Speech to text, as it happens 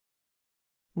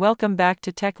Welcome back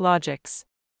to Tech Logics.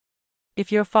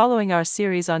 If you're following our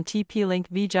series on Tp-Link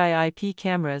VIGI IP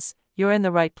cameras, you're in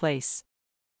the right place.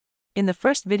 In the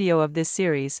first video of this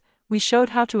series, we showed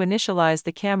how to initialize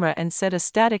the camera and set a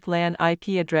static LAN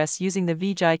IP address using the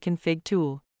VIGI config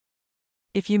tool.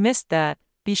 If you missed that,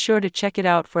 be sure to check it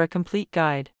out for a complete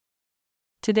guide.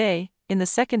 Today, in the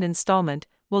second installment,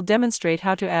 we'll demonstrate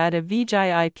how to add a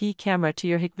VIGI IP camera to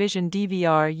your Hikvision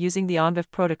DVR using the ONVIF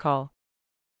protocol.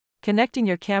 Connecting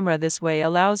your camera this way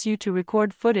allows you to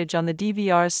record footage on the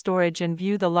DVR's storage and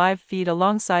view the live feed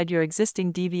alongside your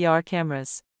existing DVR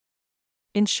cameras.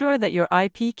 Ensure that your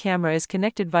IP camera is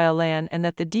connected via LAN and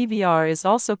that the DVR is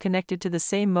also connected to the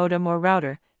same modem or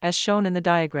router, as shown in the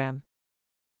diagram.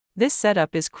 This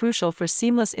setup is crucial for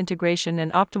seamless integration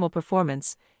and optimal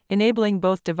performance, enabling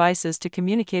both devices to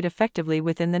communicate effectively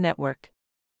within the network.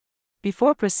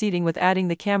 Before proceeding with adding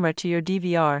the camera to your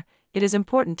DVR, it is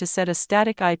important to set a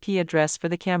static IP address for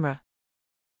the camera.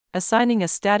 Assigning a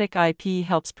static IP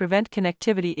helps prevent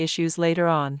connectivity issues later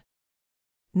on.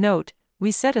 Note,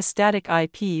 we set a static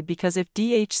IP because if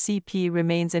DHCP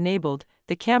remains enabled,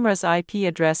 the camera's IP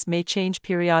address may change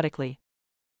periodically.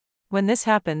 When this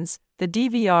happens, the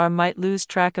DVR might lose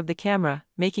track of the camera,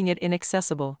 making it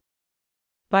inaccessible.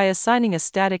 By assigning a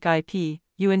static IP,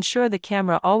 you ensure the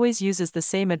camera always uses the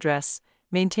same address,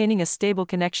 maintaining a stable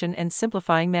connection and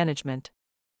simplifying management.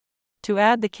 To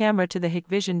add the camera to the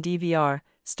Hikvision DVR,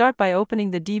 start by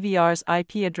opening the DVR's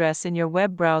IP address in your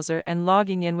web browser and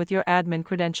logging in with your admin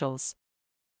credentials.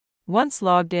 Once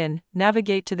logged in,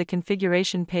 navigate to the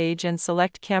configuration page and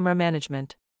select Camera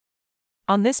Management.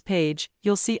 On this page,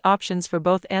 you'll see options for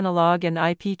both analog and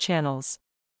IP channels.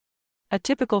 A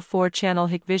typical 4-channel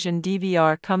Hikvision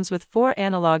DVR comes with 4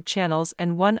 analog channels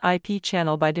and 1 IP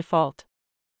channel by default.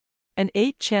 An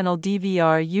 8-channel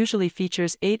DVR usually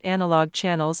features 8 analog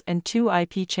channels and 2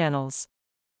 IP channels.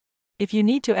 If you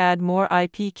need to add more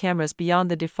IP cameras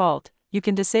beyond the default, you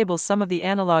can disable some of the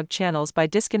analog channels by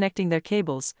disconnecting their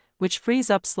cables, which frees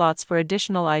up slots for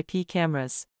additional IP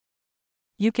cameras.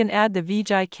 You can add the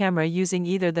VIGI camera using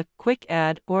either the Quick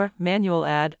Add or Manual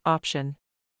Add option.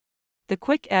 The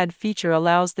Quick Add feature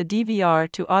allows the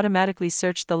DVR to automatically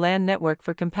search the LAN network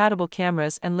for compatible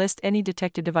cameras and list any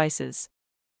detected devices.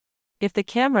 If the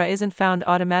camera isn't found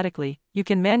automatically, you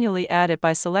can manually add it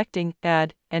by selecting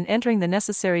Add and entering the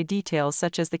necessary details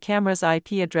such as the camera's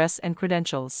IP address and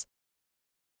credentials.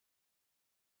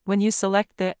 When you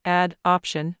select the Add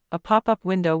option, a pop-up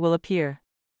window will appear.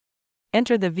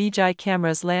 Enter the VIGI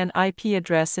camera's LAN IP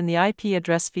address in the IP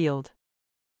address field.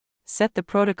 Set the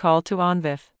protocol to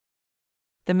ONVIF.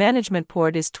 The management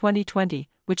port is 2020,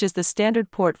 which is the standard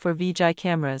port for VIGI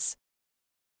cameras.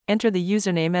 Enter the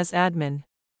username as admin.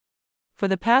 For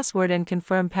the password and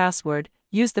confirm password,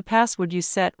 use the password you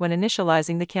set when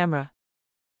initializing the camera.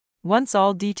 Once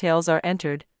all details are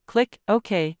entered, click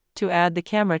OK to add the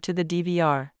camera to the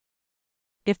DVR.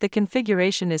 If the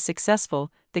configuration is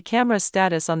successful, the camera's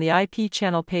status on the IP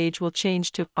channel page will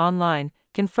change to Online,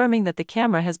 confirming that the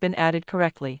camera has been added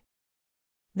correctly.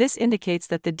 This indicates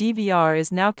that the DVR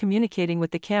is now communicating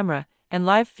with the camera, and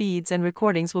live feeds and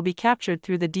recordings will be captured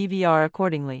through the DVR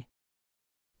accordingly.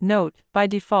 Note, by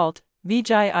default,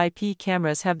 VIGI IP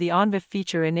cameras have the ONVIF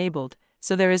feature enabled,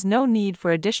 so there is no need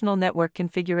for additional network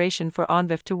configuration for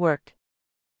ONVIF to work.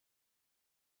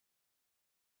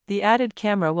 The added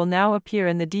camera will now appear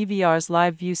in the DVR's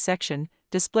Live View section,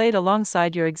 displayed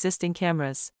alongside your existing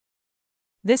cameras.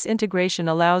 This integration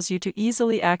allows you to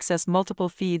easily access multiple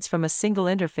feeds from a single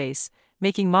interface,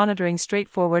 making monitoring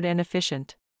straightforward and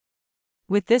efficient.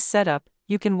 With this setup,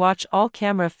 you can watch all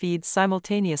camera feeds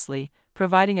simultaneously,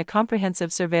 providing a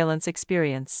comprehensive surveillance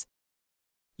experience.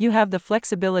 You have the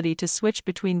flexibility to switch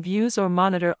between views or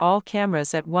monitor all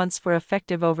cameras at once for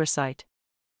effective oversight.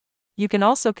 You can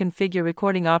also configure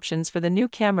recording options for the new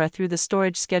camera through the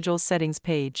Storage Schedule Settings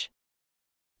page.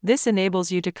 This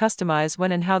enables you to customize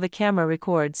when and how the camera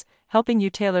records, helping you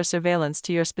tailor surveillance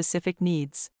to your specific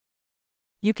needs.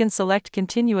 You can select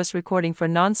continuous recording for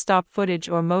non-stop footage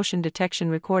or motion detection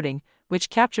recording, which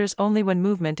captures only when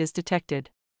movement is detected.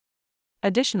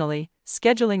 Additionally,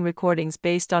 scheduling recordings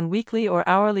based on weekly or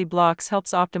hourly blocks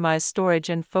helps optimize storage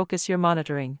and focus your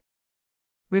monitoring.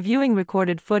 Reviewing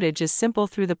recorded footage is simple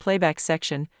through the playback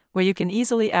section, where you can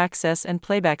easily access and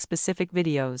playback specific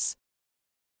videos.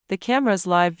 The camera's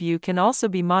live view can also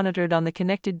be monitored on the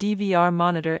connected DVR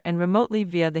monitor and remotely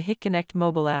via the Hik-Connect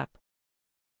mobile app.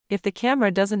 If the camera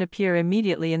doesn't appear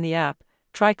immediately in the app,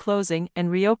 try closing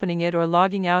and reopening it or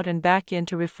logging out and back in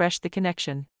to refresh the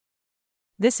connection.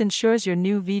 This ensures your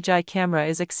new VIGI camera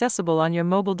is accessible on your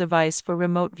mobile device for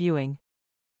remote viewing.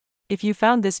 If you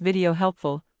found this video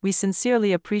helpful, we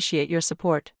sincerely appreciate your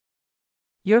support.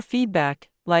 Your feedback,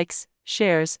 likes,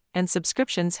 shares, and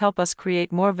subscriptions help us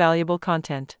create more valuable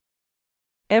content.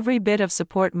 Every bit of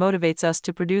support motivates us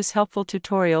to produce helpful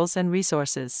tutorials and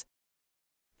resources.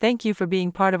 Thank you for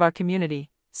being part of our community.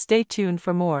 Stay tuned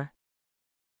for more.